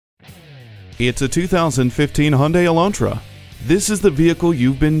It's a 2015 Hyundai Elantra. This is the vehicle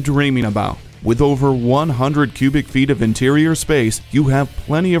you've been dreaming about. With over 100 cubic feet of interior space, you have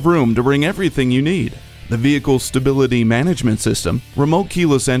plenty of room to bring everything you need. The vehicle's stability management system, remote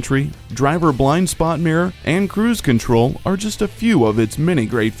keyless entry, driver blind spot mirror, and cruise control are just a few of its many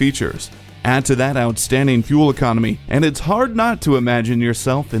great features. Add to that outstanding fuel economy, and it's hard not to imagine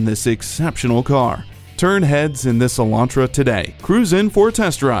yourself in this exceptional car. Turn heads in this Elantra today. Cruise in for a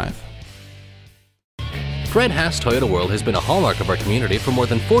test drive. Fred Haas Toyota World has been a hallmark of our community for more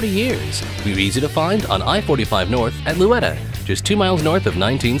than 40 years. We're easy to find on I-45 North at Luetta, just 2 miles north of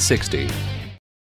 1960.